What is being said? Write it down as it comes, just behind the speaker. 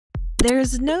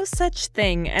There's no such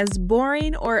thing as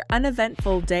boring or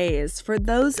uneventful days for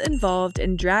those involved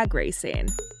in drag racing,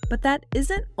 but that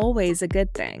isn't always a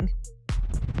good thing.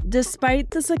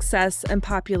 Despite the success and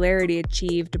popularity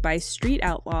achieved by Street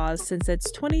Outlaws since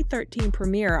its 2013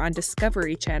 premiere on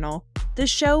Discovery Channel, the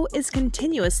show is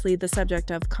continuously the subject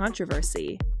of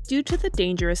controversy due to the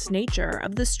dangerous nature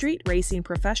of the street racing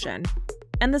profession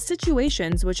and the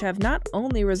situations which have not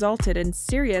only resulted in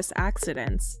serious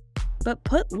accidents, but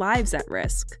put lives at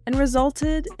risk and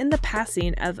resulted in the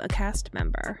passing of a cast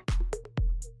member.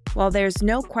 While there's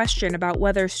no question about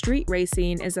whether street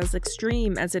racing is as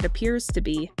extreme as it appears to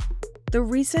be, the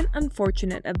recent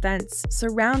unfortunate events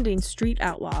surrounding Street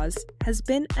Outlaws has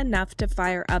been enough to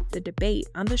fire up the debate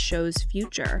on the show's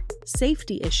future,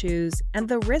 safety issues, and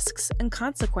the risks and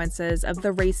consequences of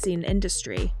the racing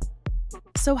industry.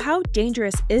 So how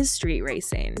dangerous is street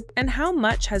racing, and how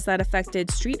much has that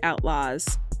affected Street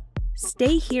Outlaws?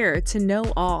 Stay here to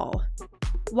know all.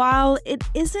 While it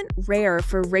isn't rare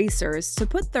for racers to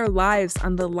put their lives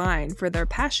on the line for their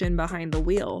passion behind the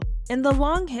wheel, in the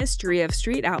long history of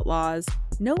Street Outlaws,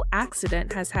 no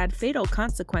accident has had fatal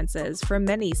consequences for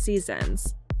many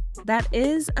seasons. That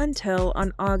is until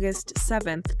on August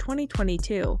 7,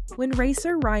 2022, when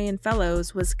racer Ryan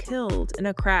Fellows was killed in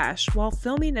a crash while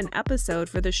filming an episode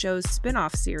for the show's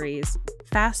spin-off series,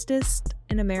 Fastest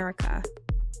in America.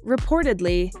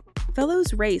 Reportedly,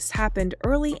 Fellows' race happened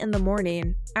early in the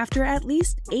morning after at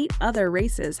least 8 other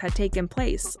races had taken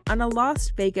place on a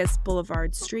Las Vegas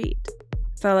Boulevard street.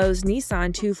 Fellows'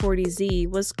 Nissan 240Z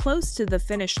was close to the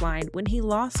finish line when he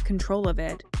lost control of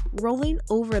it, rolling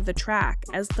over the track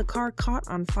as the car caught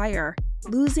on fire,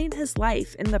 losing his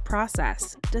life in the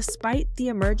process despite the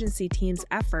emergency team's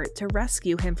effort to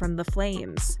rescue him from the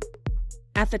flames.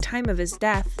 At the time of his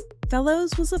death,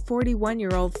 Fellows was a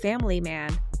 41-year-old family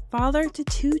man, father to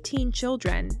 2 teen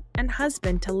children, and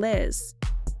husband to Liz.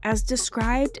 As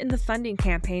described in the funding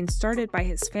campaign started by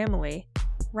his family,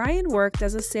 Ryan worked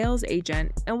as a sales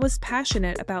agent and was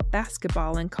passionate about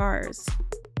basketball and cars.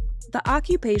 The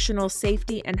Occupational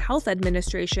Safety and Health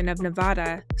Administration of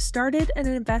Nevada started an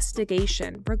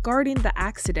investigation regarding the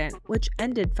accident which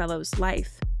ended Fellows'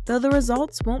 life, though the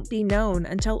results won't be known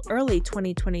until early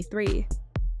 2023.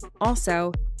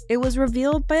 Also, it was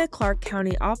revealed by a Clark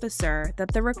County officer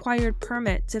that the required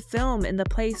permit to film in the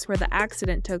place where the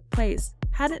accident took place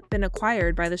hadn't been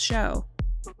acquired by the show.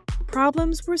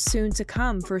 Problems were soon to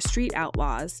come for Street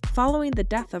Outlaws following the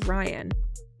death of Ryan.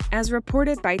 As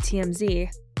reported by TMZ,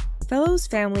 Fellows'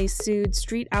 family sued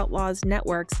Street Outlaws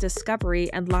Network's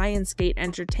Discovery and Lionsgate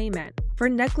Entertainment for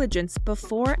negligence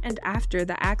before and after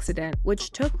the accident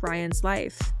which took Ryan's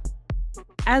life.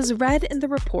 As read in the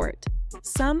report,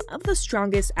 some of the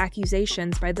strongest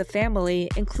accusations by the family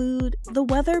include the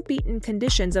weather-beaten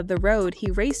conditions of the road he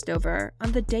raced over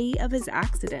on the day of his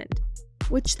accident,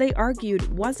 which they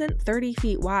argued wasn't 30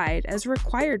 feet wide as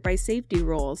required by safety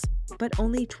rules, but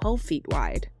only 12 feet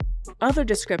wide. Other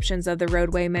descriptions of the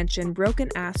roadway mention broken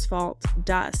asphalt,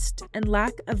 dust, and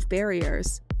lack of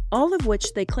barriers, all of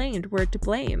which they claimed were to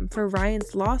blame for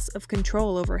Ryan's loss of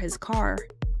control over his car.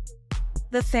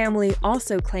 The family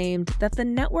also claimed that the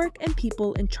network and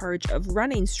people in charge of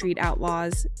running Street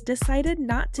Outlaws decided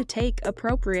not to take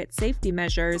appropriate safety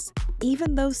measures,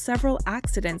 even though several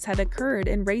accidents had occurred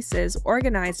in races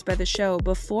organized by the show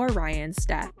before Ryan's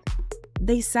death.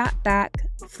 They sat back,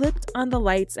 flipped on the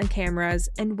lights and cameras,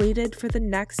 and waited for the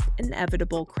next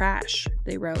inevitable crash,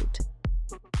 they wrote.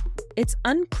 It's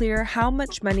unclear how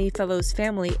much money Fellows'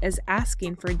 family is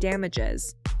asking for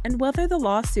damages, and whether the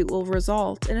lawsuit will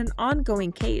result in an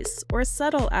ongoing case or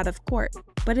settle out of court,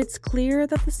 but it's clear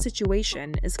that the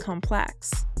situation is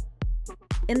complex.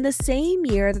 In the same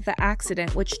year that the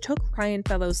accident which took Ryan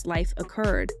Fellows' life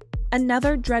occurred,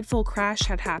 another dreadful crash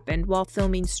had happened while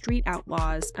filming Street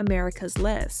Outlaws: America's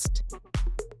List.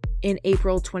 In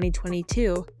April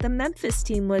 2022, the Memphis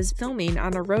team was filming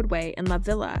on a roadway in La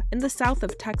Villa in the south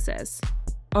of Texas.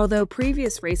 Although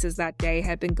previous races that day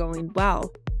had been going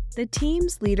well, the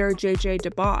team's leader JJ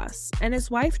DeBoss and his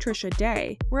wife Trisha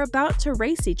Day were about to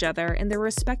race each other in their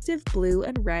respective blue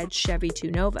and red Chevy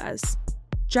 2 Novas.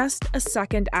 Just a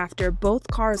second after both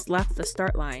cars left the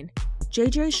start line,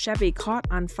 JJ's Chevy caught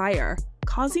on fire,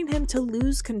 causing him to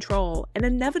lose control and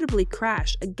inevitably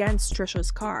crash against Trisha's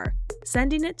car,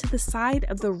 sending it to the side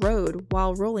of the road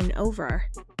while rolling over.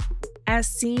 As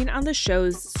seen on the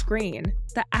show's screen,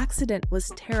 the accident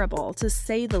was terrible to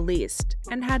say the least,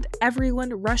 and had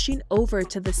everyone rushing over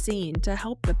to the scene to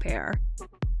help the pair.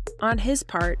 On his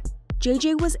part,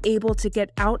 JJ was able to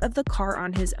get out of the car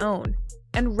on his own,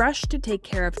 and rushed to take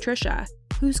care of Trisha,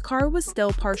 whose car was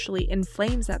still partially in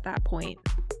flames at that point.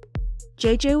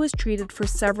 JJ was treated for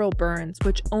several burns,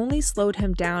 which only slowed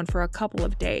him down for a couple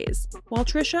of days, while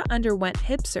Trisha underwent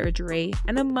hip surgery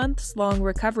and a months-long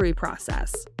recovery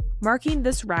process, marking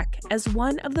this wreck as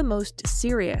one of the most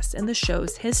serious in the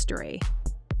show's history.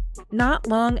 Not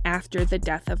long after the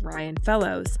death of Ryan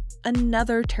Fellows,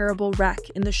 another terrible wreck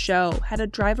in the show had a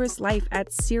driver's life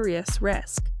at serious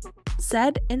risk.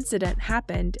 Said incident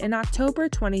happened in October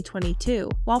 2022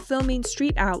 while filming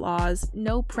Street Outlaws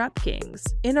No Prep Kings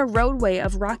in a roadway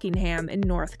of Rockingham in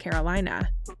North Carolina.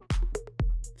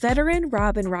 Veteran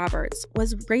Robin Roberts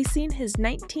was racing his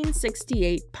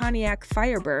 1968 Pontiac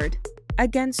Firebird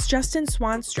against Justin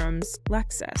Swanstrom's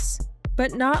Lexus.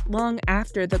 But not long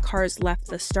after the cars left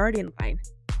the starting line,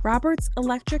 Roberts'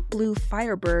 electric blue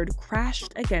Firebird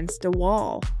crashed against a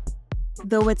wall.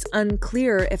 Though it's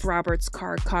unclear if Roberts'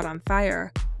 car caught on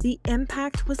fire, the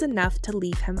impact was enough to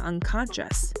leave him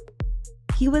unconscious.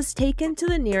 He was taken to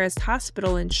the nearest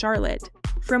hospital in Charlotte,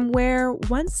 from where,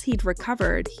 once he'd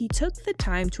recovered, he took the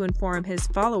time to inform his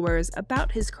followers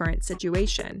about his current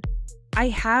situation. "I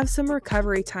have some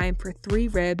recovery time for 3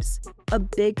 ribs, a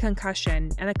big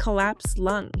concussion, and a collapsed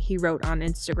lung," he wrote on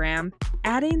Instagram,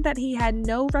 adding that he had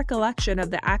no recollection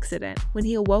of the accident when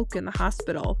he awoke in the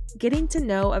hospital, getting to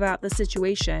know about the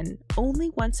situation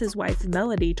only once his wife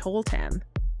Melody told him.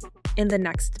 In the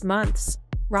next months,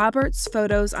 Roberts'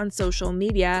 photos on social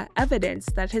media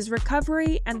evidenced that his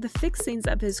recovery and the fixings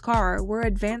of his car were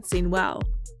advancing well.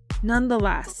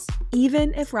 Nonetheless,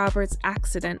 even if Roberts'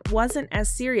 accident wasn't as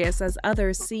serious as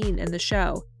others seen in the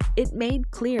show, it made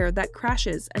clear that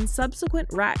crashes and subsequent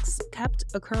wrecks kept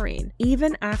occurring,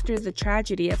 even after the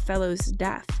tragedy of Fellows'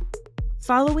 death.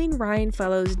 Following Ryan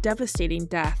Fellows' devastating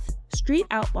death, Street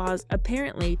Outlaws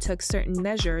apparently took certain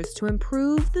measures to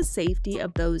improve the safety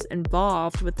of those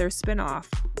involved with their spinoff,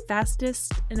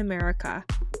 Fastest in America.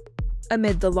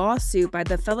 Amid the lawsuit by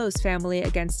the Fellows family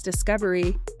against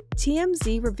Discovery,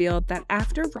 TMZ revealed that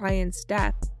after Ryan's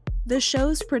death, the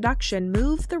show's production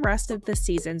moved the rest of the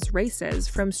season's races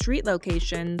from street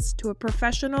locations to a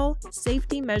professional,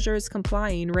 safety measures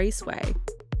complying raceway.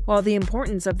 While the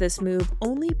importance of this move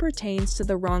only pertains to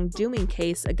the wrongdoing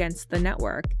case against the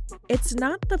network, it's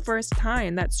not the first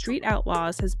time that Street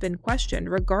Outlaws has been questioned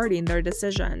regarding their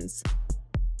decisions.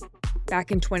 Back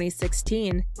in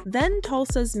 2016, then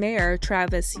Tulsa's mayor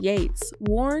Travis Yates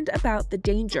warned about the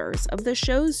dangers of the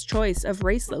show's choice of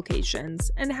race locations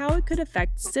and how it could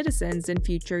affect citizens in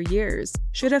future years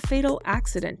should a fatal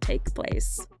accident take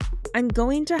place. "I'm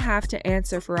going to have to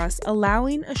answer for us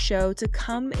allowing a show to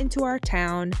come into our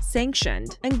town,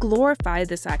 sanctioned, and glorify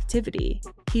this activity,"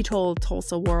 he told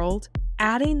Tulsa World,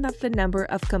 adding that the number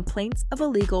of complaints of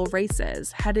illegal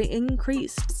races had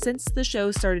increased since the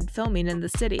show started filming in the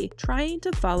city, trying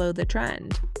to follow the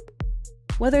trend.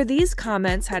 Whether these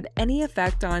comments had any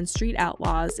effect on Street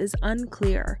Outlaws is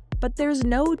unclear, but there's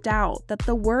no doubt that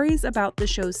the worries about the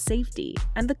show's safety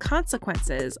and the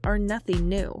consequences are nothing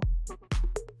new.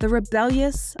 The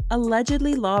rebellious,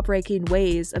 allegedly law-breaking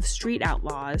ways of Street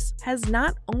Outlaws has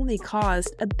not only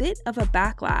caused a bit of a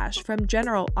backlash from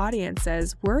general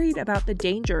audiences worried about the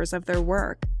dangers of their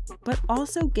work, but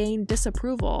also gained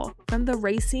disapproval from the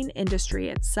racing industry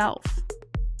itself.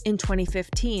 In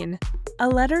 2015, a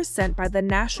letter sent by the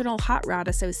National Hot Rod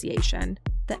Association,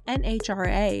 the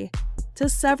NHRA, to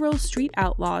several Street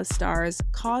Outlaws stars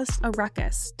caused a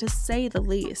ruckus, to say the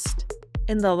least.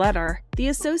 In the letter, the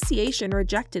association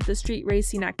rejected the street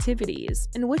racing activities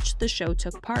in which the show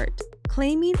took part,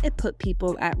 claiming it put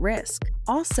people at risk,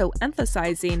 also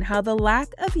emphasizing how the lack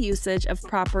of usage of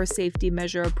proper safety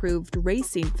measure-approved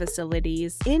racing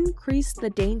facilities increased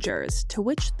the dangers to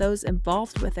which those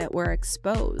involved with it were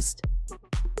exposed.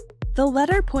 The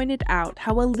letter pointed out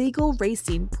how illegal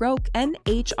racing broke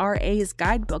NHRA's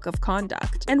guidebook of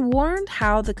conduct and warned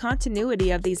how the continuity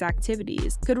of these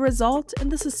activities could result in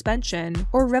the suspension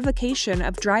or revocation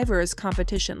of drivers'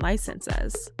 competition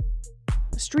licenses.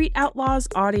 Street Outlaws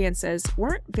audiences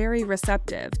weren't very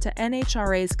receptive to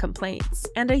NHRA's complaints,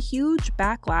 and a huge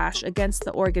backlash against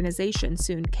the organization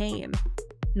soon came.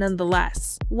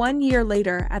 Nonetheless, 1 year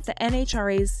later at the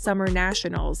NHRA's Summer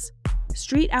Nationals,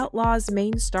 Street Outlaws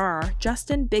main star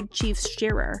Justin Big Chief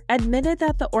Shearer admitted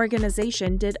that the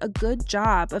organization did a good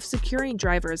job of securing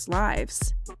drivers'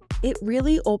 lives. "It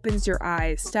really opens your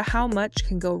eyes to how much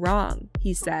can go wrong,"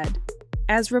 he said,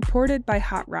 as reported by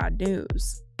Hot Rod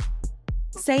News.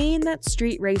 Saying that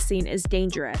street racing is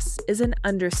dangerous is an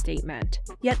understatement,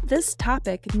 yet this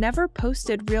topic never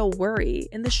posted real worry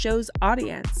in the show's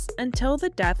audience until the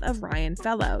death of Ryan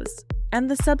Fellows,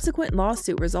 and the subsequent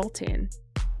lawsuit resulting.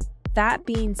 That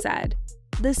being said,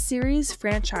 the series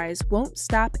franchise won't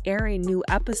stop airing new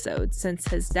episodes since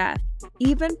his death,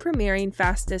 even premiering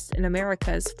Fastest in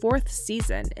America's 4th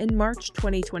season in March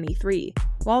 2023,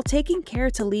 while taking care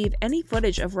to leave any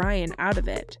footage of Ryan out of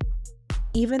it.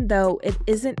 Even though it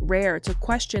isn't rare to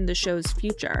question the show's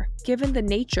future, given the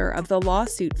nature of the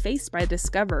lawsuit faced by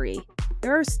Discovery,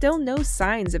 there are still no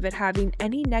signs of it having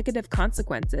any negative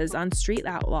consequences on Street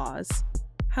Outlaws.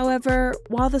 However,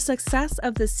 while the success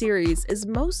of the series is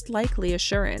most likely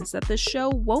assurance that the show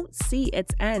won't see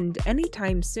its end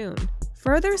anytime soon,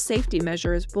 further safety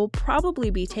measures will probably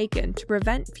be taken to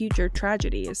prevent future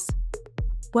tragedies.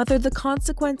 Whether the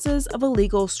consequences of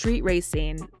illegal street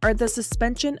racing are the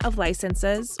suspension of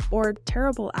licenses or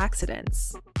terrible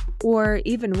accidents, or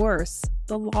even worse,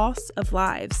 the loss of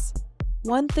lives,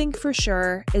 one thing for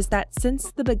sure is that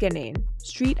since the beginning,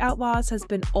 Street Outlaws has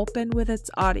been open with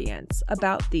its audience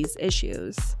about these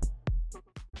issues.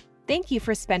 Thank you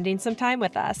for spending some time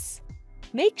with us.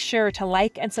 Make sure to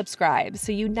like and subscribe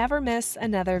so you never miss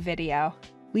another video.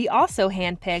 We also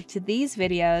handpicked these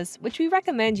videos, which we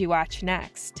recommend you watch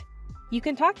next. You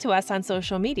can talk to us on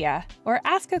social media or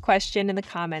ask a question in the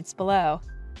comments below.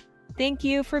 Thank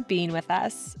you for being with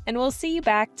us, and we'll see you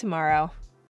back tomorrow.